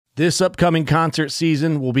This upcoming concert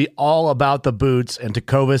season will be all about the boots, and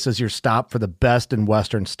Tecovas is your stop for the best in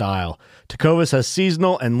Western style. Tecovas has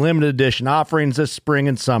seasonal and limited edition offerings this spring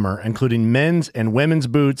and summer, including men's and women's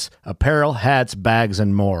boots, apparel, hats, bags,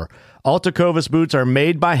 and more. All Tecovas boots are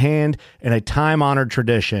made by hand in a time-honored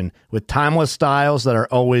tradition with timeless styles that are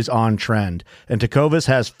always on trend. And Tecovas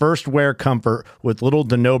has first wear comfort with little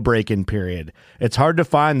to no break-in period. It's hard to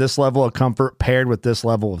find this level of comfort paired with this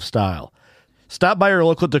level of style. Stop by your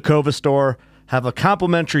local Tecovas store, have a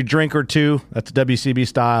complimentary drink or two, that's WCB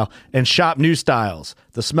style, and shop new styles.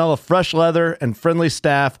 The smell of fresh leather and friendly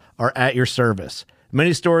staff are at your service.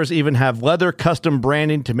 Many stores even have leather custom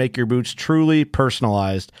branding to make your boots truly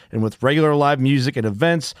personalized. And with regular live music and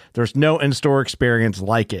events, there's no in-store experience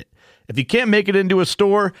like it. If you can't make it into a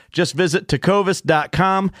store, just visit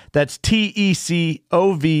tecovas.com. That's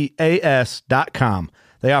TECOVAS.com.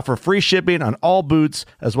 They offer free shipping on all boots,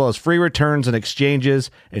 as well as free returns and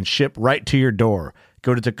exchanges, and ship right to your door.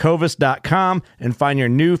 Go to tecovas.com and find your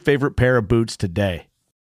new favorite pair of boots today.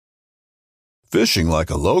 Fishing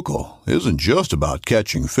like a local isn't just about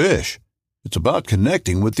catching fish. It's about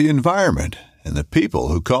connecting with the environment and the people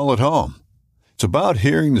who call it home. It's about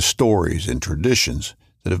hearing the stories and traditions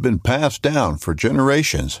that have been passed down for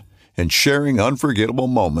generations and sharing unforgettable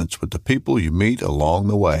moments with the people you meet along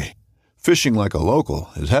the way. Fishing like a local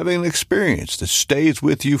is having an experience that stays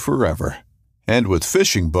with you forever. And with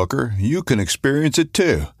Fishing Booker, you can experience it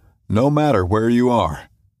too, no matter where you are.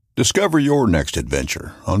 Discover your next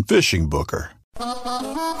adventure on Fishing Booker.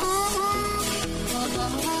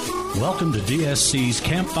 Welcome to DSC's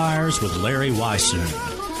Campfires with Larry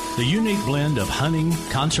Weishuhn, the unique blend of hunting,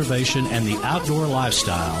 conservation, and the outdoor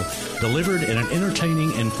lifestyle delivered in an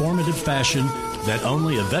entertaining, informative fashion that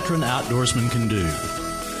only a veteran outdoorsman can do.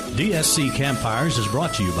 DSC Campfires is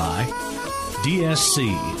brought to you by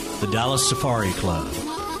DSC, the Dallas Safari Club,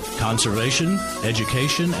 Conservation,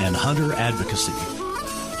 Education, and Hunter Advocacy,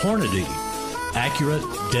 Hornady, accurate,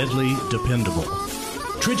 deadly, dependable,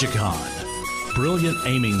 Trijicon, brilliant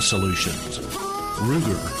aiming solutions,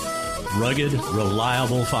 Ruger, rugged,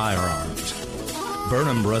 reliable firearms,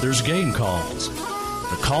 Burnham Brothers Game Calls,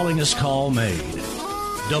 the callingest call made,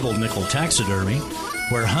 Double Nickel Taxidermy,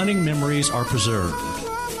 where hunting memories are preserved.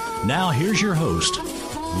 Now here's your host,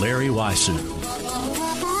 Larry Weishuhn.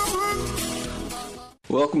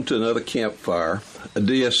 Welcome to another campfire, a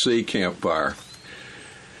DSC campfire.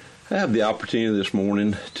 I have the opportunity this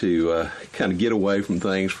morning to kind of get away from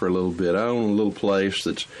things for a little bit. I own a little place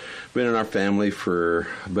that's been in our family for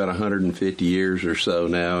about 150 years or so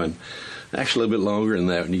now, and actually a little bit longer than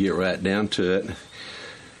that when you get right down to it,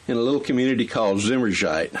 in a little community called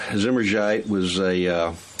Zimmerzeit. Zimmerzeit was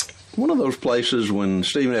one of those places when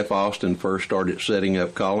Stephen F. Austin first started setting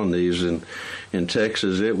up colonies in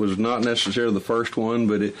Texas. It was not necessarily the first one,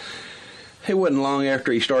 but it wasn't long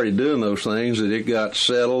after he started doing those things that it got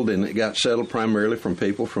settled, and it got settled primarily from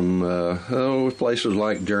people from places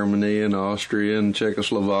like Germany and Austria and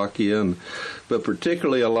Czechoslovakia, but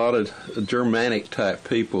particularly a lot of Germanic-type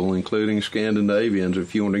people, including Scandinavians,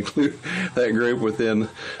 if you want to include that group within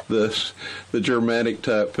the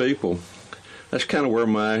Germanic-type people. That's kind of where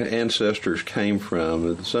my ancestors came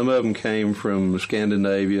from. Some of them came from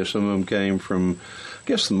Scandinavia, some of them came from, I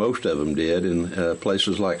guess most of them did, in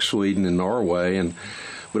places like Sweden and Norway,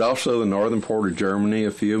 but also the northern part of Germany,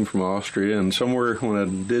 a few of them from Austria. And somewhere when I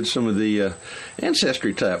did some of the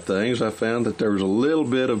ancestry type things, I found that there was a little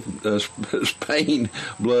bit of Spain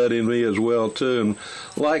blood in me as well, too. And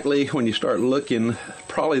likely when you start looking,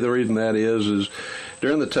 probably the reason that is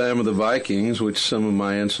during the time of the Vikings, which some of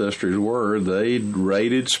my ancestors were, they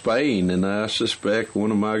raided Spain, and I suspect one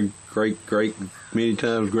of my great many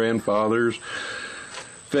times grandfathers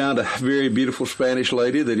found a very beautiful Spanish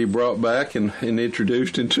lady that he brought back and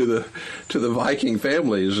introduced into the Viking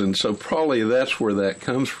families, and so probably that's where that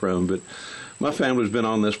comes from. But my family's been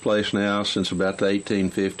on this place now since about the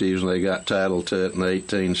 1850s, and they got title to it in the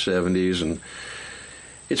 1870s, and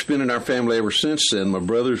it's been in our family ever since then. My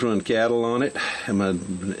brothers run cattle on it,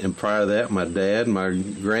 and prior to that, my dad, my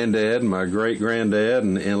granddad, my great-granddad,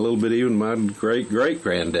 and a little bit even my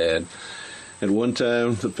great-great-granddad. At one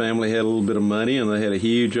time, the family had a little bit of money, and they had a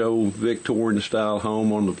huge old Victorian-style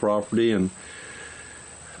home on the property,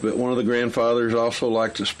 but one of the grandfathers also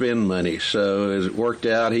liked to spend money. So as it worked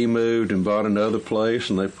out, he moved and bought another place,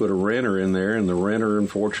 and they put a renter in there, and the renter,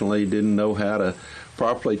 unfortunately, didn't know how to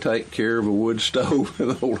properly take care of a wood stove.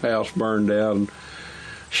 The old house burned down.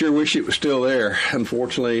 Sure wish it was still there.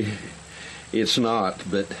 Unfortunately, it's not.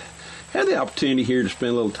 But I had the opportunity here to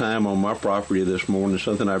spend a little time on my property this morning. It's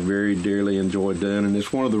something I very dearly enjoy doing, and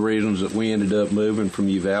it's one of the reasons that we ended up moving from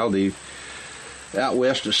Uvalde out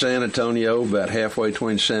west of San Antonio, about halfway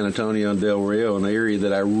between San Antonio and Del Rio, an area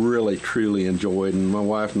that I really, truly enjoyed. And my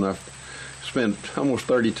wife and I spent almost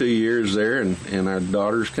 32 years there, and our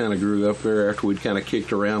daughters kind of grew up there after we'd kind of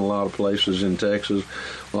kicked around a lot of places in Texas.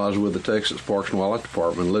 Well, I was with the Texas Parks and Wildlife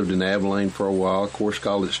Department, lived in Abilene for a while, of course,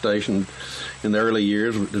 College Station in the early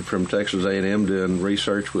years from Texas A&M, doing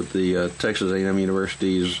research with the Texas A&M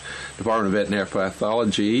University's Department of Veterinary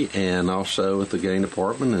Pathology, and also with the game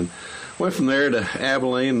department, and went from there to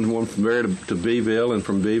Abilene, and went from there to Beeville, and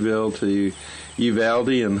from Beeville to Uvalde,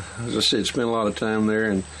 and as I said, spent a lot of time there.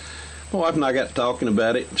 And my wife and I got talking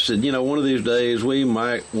about it and said, one of these days we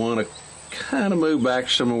might want to kind of move back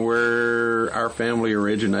somewhere our family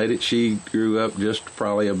originated. She grew up just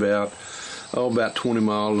probably about 20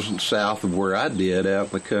 miles south of where I did, out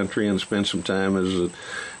in the country, and spent some time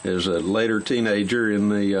as a later teenager in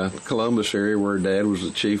the Columbus area where Dad was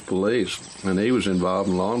the chief of police, and he was involved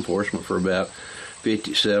in law enforcement for about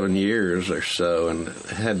 57 years or so, and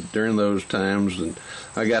had during those times, and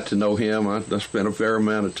I got to know him. I spent a fair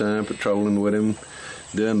amount of time patrolling with him,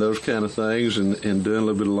 doing those kind of things, and doing a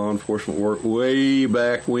little bit of law enforcement work way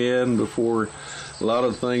back when, before a lot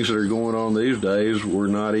of the things that are going on these days were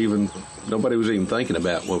nobody was even thinking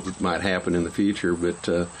about what might happen in the future.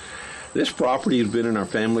 But this property has been in our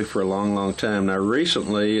family for a long, long time. Now,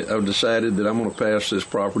 recently, I've decided that I'm going to pass this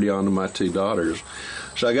property on to my two daughters.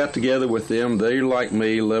 So I got together with them. They, like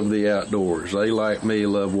me, love the outdoors. They, like me,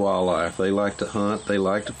 love wildlife. They like to hunt. They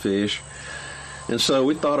like to fish. And so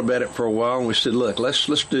we thought about it for a while, and we said, look, let's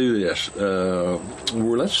do this.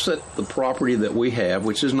 Let's set the property that we have,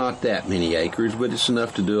 which is not that many acres, but it's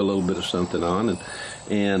enough to do a little bit of something on,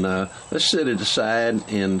 and let's set it aside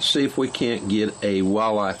and see if we can't get a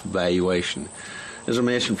wildlife evaluation. As I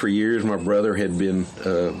mentioned, for years, my brother had been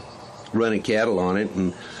running cattle on it,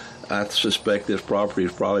 and I suspect this property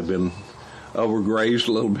has probably been overgrazed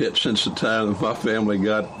a little bit since the time that my family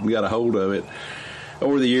got a hold of it.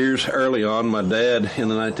 Over the years, early on, my dad, in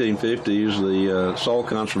the 1950s, the Soil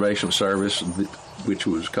Conservation Service, which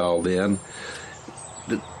was called in,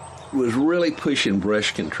 was really pushing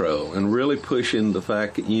brush control and really pushing the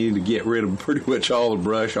fact that you need to get rid of pretty much all the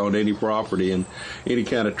brush on any property and any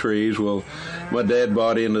kind of trees. Well, my dad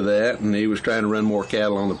bought into that, and he was trying to run more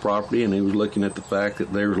cattle on the property, and he was looking at the fact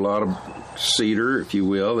that there was a lot of cedar, if you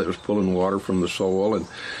will, that was pulling water from the soil, and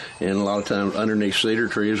a lot of times underneath cedar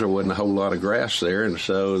trees there wasn't a whole lot of grass there, and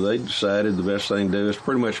so they decided the best thing to do is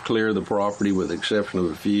pretty much clear the property with the exception of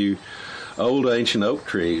a few old ancient oak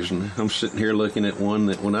trees. And I'm sitting here looking at one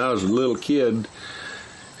that when I was a little kid,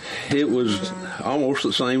 it was almost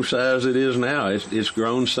the same size it is now. It's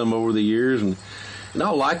grown some over the years, and in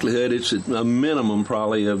all likelihood, it's a minimum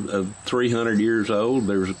probably of 300 years old.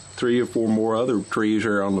 There's 3 or 4 more other trees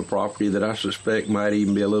here on the property that I suspect might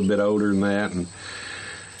even be a little bit older than that. And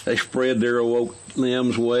they spread their oak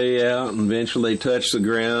limbs way out, and eventually they touched the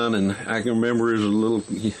ground. And I can remember as a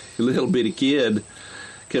little bitty kid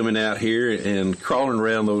coming out here and crawling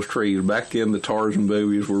around those trees. Back then, the Tarzan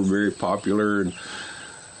movies were very popular, and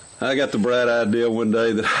I got the bright idea one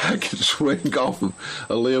day that I could swing off of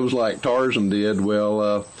limbs like Tarzan did.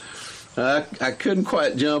 Well, I couldn't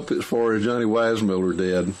quite jump as far as Johnny Weissmuller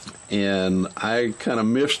did, and I kind of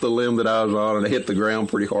missed the limb that I was on, and I hit the ground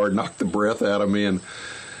pretty hard, knocked the breath out of me, and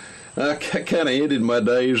I kind of ended my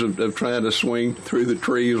days of trying to swing through the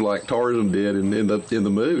trees like Tarzan did in the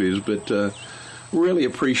movies. But really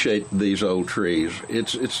appreciate these old trees.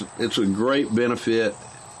 It's a great benefit.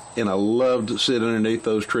 And I love to sit underneath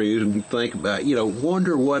those trees and think about,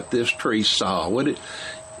 wonder what this tree saw.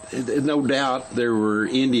 No doubt there were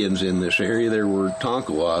Indians in this area. There were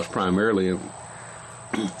Tonkawas primarily.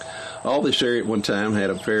 All this area at one time had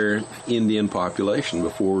a fair Indian population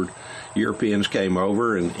before Europeans came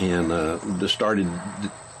over and started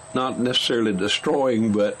not necessarily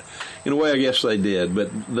destroying, but in a way I guess they did. But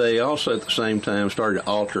they also at the same time started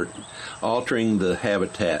altering the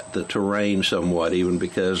habitat, the terrain somewhat, even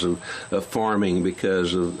because of farming,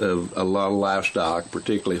 because of a lot of livestock,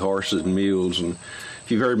 particularly horses and mules. And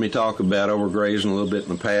if you've heard me talk about overgrazing a little bit in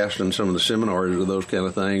the past and some of the seminars or those kind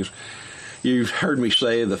of things, you've heard me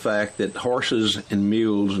say the fact that horses and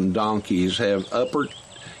mules and donkeys have upper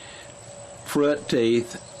front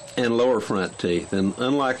teeth and lower front teeth. And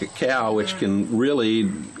unlike a cow, which can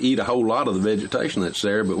really eat a whole lot of the vegetation that's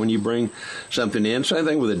there, but when you bring something in, same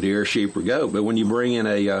thing with a deer, sheep, or goat, but when you bring in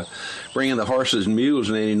the horses and mules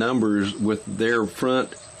in any numbers with their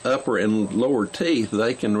front, upper, and lower teeth,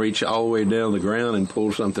 they can reach all the way down the ground and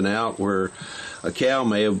pull something out where a cow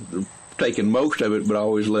may have taken most of it, but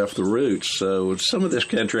always left the roots. So some of this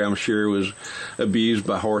country, I'm sure, was abused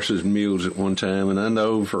by horses and mules at one time. And I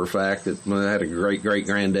know for a fact that I had a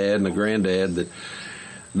great-great-granddad and a granddad that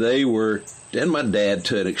they were, and my dad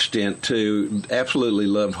to an extent too, absolutely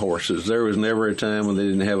loved horses. There was never a time when they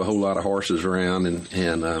didn't have a whole lot of horses around, and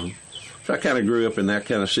so I kind of grew up in that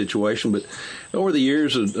kind of situation. But over the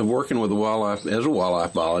years of working with wildlife, as a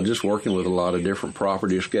wildlife biologist, working with a lot of different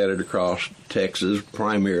properties scattered across Texas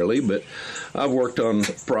primarily, but I've worked on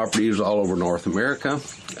properties all over North America,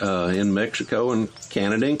 in Mexico and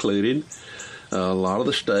Canada included. A lot of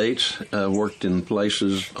the states worked on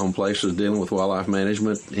places dealing with wildlife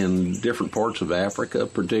management in different parts of Africa,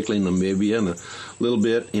 particularly in Namibia, and a little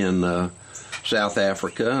bit in South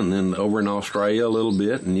Africa, and then over in Australia a little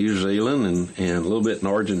bit, in New Zealand, and a little bit in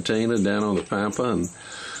Argentina, down on the Pampa. And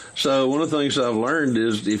so one of the things I've learned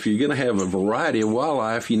is if you're going to have a variety of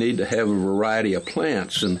wildlife, you need to have a variety of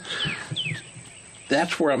plants. And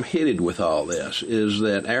that's where I'm headed with all this, is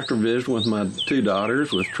that after visiting with my two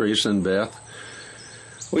daughters, with Teresa and Beth,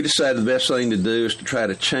 we decided the best thing to do is to try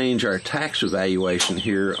to change our tax evaluation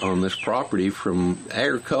here on this property from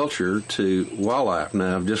agriculture to wildlife.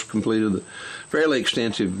 Now, I've just completed a fairly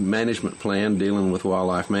extensive management plan dealing with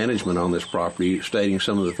wildlife management on this property, stating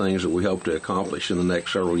some of the things that we hope to accomplish in the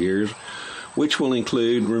next several years, which will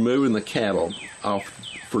include removing the cattle off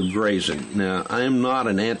for grazing. Now, I am not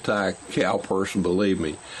an anti-cow person, believe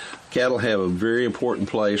me. Cattle have a very important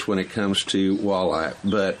place when it comes to wildlife,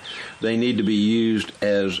 but they need to be used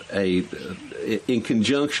in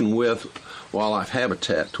conjunction with wildlife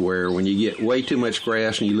habitat, to where when you get way too much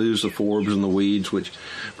grass and you lose the forbs and the weeds, which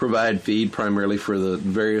provide feed primarily for the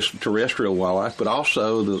various terrestrial wildlife, but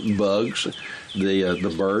also the bugs,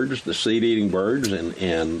 the birds, the seed-eating birds,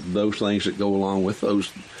 and those things that go along with those,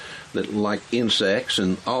 that like insects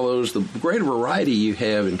and all those. The greater variety you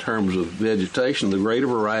have in terms of vegetation, the greater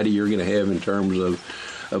variety you're going to have in terms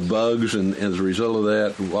of bugs, and as a result of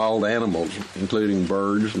that, wild animals, including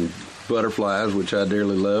birds and butterflies, which I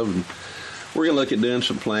dearly love. And we're going to look at doing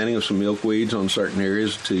some planting of some milkweeds on certain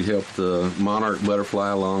areas to help the monarch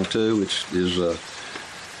butterfly along too, which is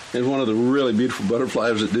one of the really beautiful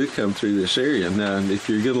butterflies that do come through this area. Now, if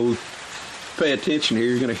you're going to pay attention here,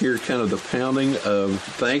 you're going to hear kind of the pounding of,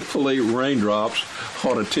 thankfully, raindrops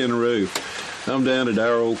on a tin roof. I'm down at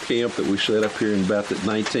our old camp that we set up here in about the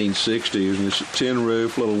 1960s, and it's a tin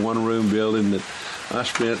roof, little one-room building that I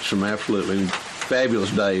spent some absolutely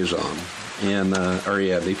fabulous days on, and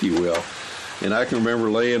if you will. And I can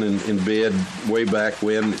remember laying in bed way back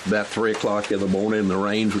when, about 3 o'clock in the morning, and the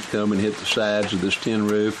rains would come and hit the sides of this tin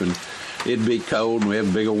roof, and it'd be cold, and we had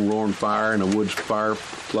a big old roaring fire and a wood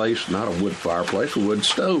fireplace, not a wood fireplace, a wood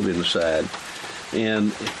stove inside.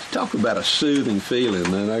 And talk about a soothing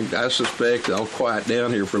feeling. And I suspect I'll quiet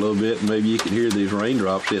down here for a little bit, and maybe you can hear these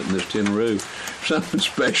raindrops hitting this tin roof. Something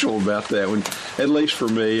special about that one, at least for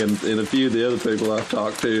me and a few of the other people I've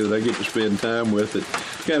talked to that I get to spend time with that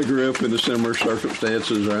kind of grew up in the similar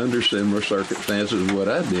circumstances or under similar circumstances as what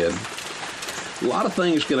I did. A lot of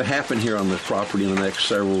things going to happen here on this property in the next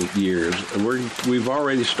several years. We've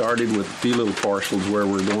already started with a few little parcels where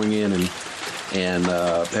we're going in and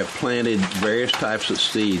have planted various types of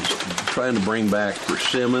seeds, trying to bring back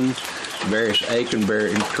persimmon, various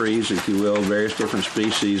acorn-bearing trees, if you will, various different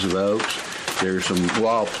species of oaks. There's some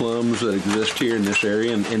wild plums that exist here in this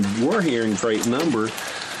area, and we're here in great number,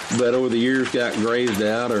 but over the years got grazed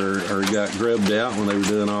out or got grubbed out when they were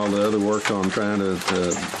doing all the other work on trying to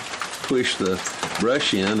push the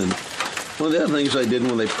brush in. And one of the other things they did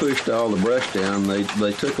when they pushed all the brush down, they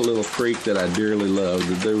took a little creek that I dearly loved.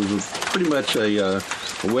 There was pretty much a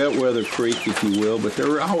wet weather creek, if you will, but there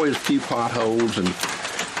were always a few potholes and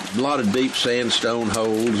a lot of deep sandstone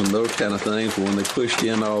holes and those kind of things. When they pushed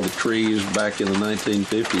in all the trees back in the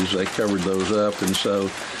 1950s, they covered those up. And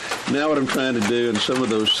so now what I'm trying to do in some of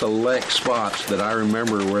those select spots that I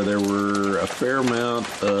remember where there were a fair amount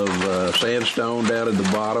of sandstone down at the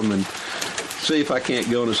bottom, and see if I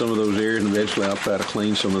can't go into some of those areas, and eventually I'll try to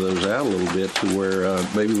clean some of those out a little bit to where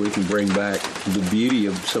maybe we can bring back the beauty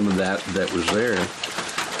of some of that was there.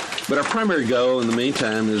 But our primary goal in the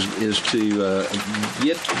meantime is to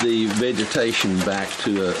get the vegetation back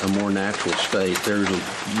to a more natural state. There's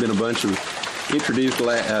been a bunch of introduced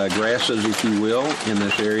grasses, if you will, in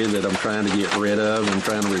this area that I'm trying to get rid of and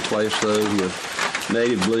trying to replace those with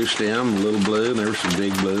native blue stem, little blue, and there was some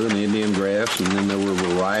big blue and Indian grass, and then there were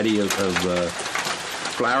a variety of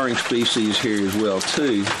flowering species here as well,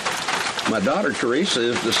 too. My daughter,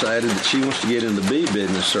 Teresa, has decided that she wants to get in the bee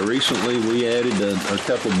business, so recently we added a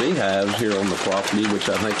couple beehives here on the property, which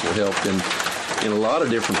I think will help in a lot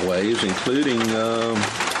of different ways, including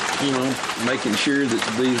making sure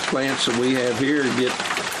that these plants that we have here get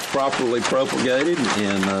properly propagated,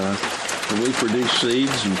 and we produce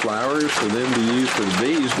seeds and flowers for them to use for the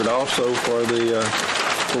bees, but also for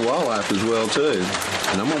wildlife as well too.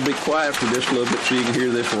 And I'm going to be quiet for just a little bit so you can hear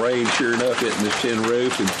this rain sure enough hitting this tin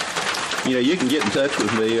roof. And you can get in touch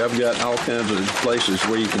with me. I've got all kinds of places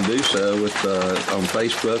where you can do so on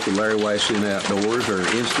Facebook with Larry Weishuhn Outdoors, or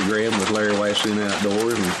Instagram with Larry Weishuhn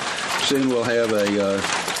Outdoors. And soon we'll have a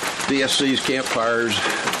DSC's Campfires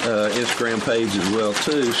Instagram page as well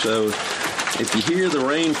too. So if you hear the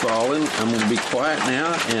rain falling, I'm going to be quiet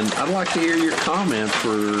now, and I'd like to hear your comments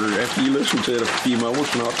after you listen to it a few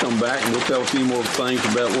moments, and I'll come back and we'll tell a few more things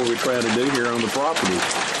about what we're trying to do here on the property.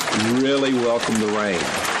 Really welcome the rain.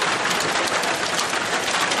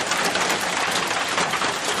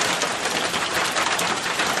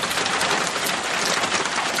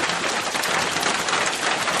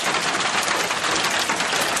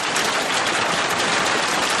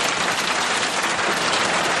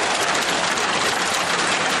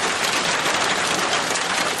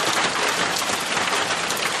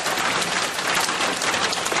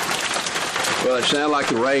 Well, it sounds like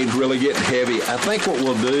the rain's really getting heavy. I think what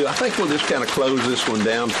we'll do, we'll just kind of close this one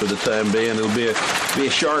down for the time being. It'll be a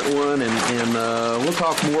short one, and we'll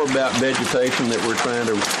talk more about vegetation that we're trying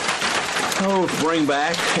to bring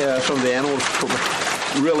back. Some of the animals,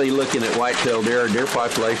 really looking at white-tailed deer. Our deer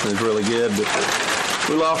population is really good, but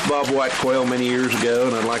we lost bobwhite quail many years ago,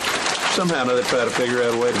 and I'd like somehow or another try to figure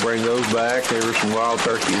out a way to bring those back. There were some wild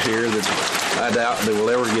turkeys here that I doubt they will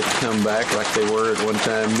ever get to come back like they were at one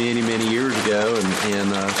time many, many years ago.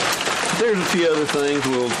 And there's a few other things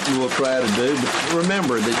we'll try to do. But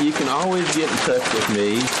remember that you can always get in touch with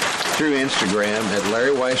me through Instagram at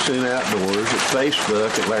Larry Weishuhn Outdoors, at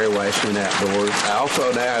Facebook at Larry Weishuhn Outdoors. I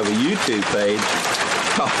also now have a YouTube page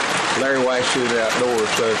called Larry Weishuhn Outdoors.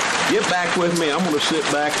 So get back with me. I'm going to sit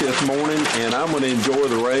back this morning, and I'm going to enjoy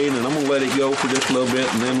the rain, and I'm going to let it go for just a little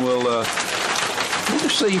bit, and then we'll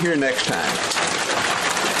just see you here next time.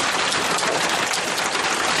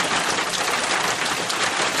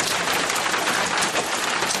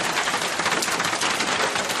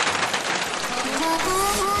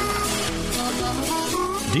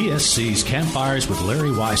 DSC's Campfires with Larry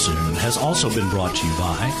Weishuhn has also been brought to you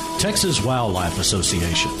by Texas Wildlife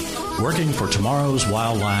Association, working for tomorrow's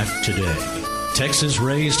wildlife today.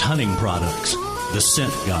 Texas-raised hunting products, the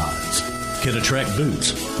Scent Gods, Kid-A-Trek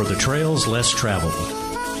boots for the trails less traveled,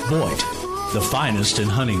 Voigt, the finest in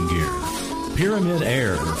hunting gear, Pyramid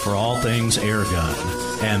Air for all things air gun,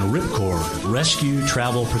 and Ripcord Rescue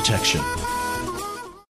Travel Protection.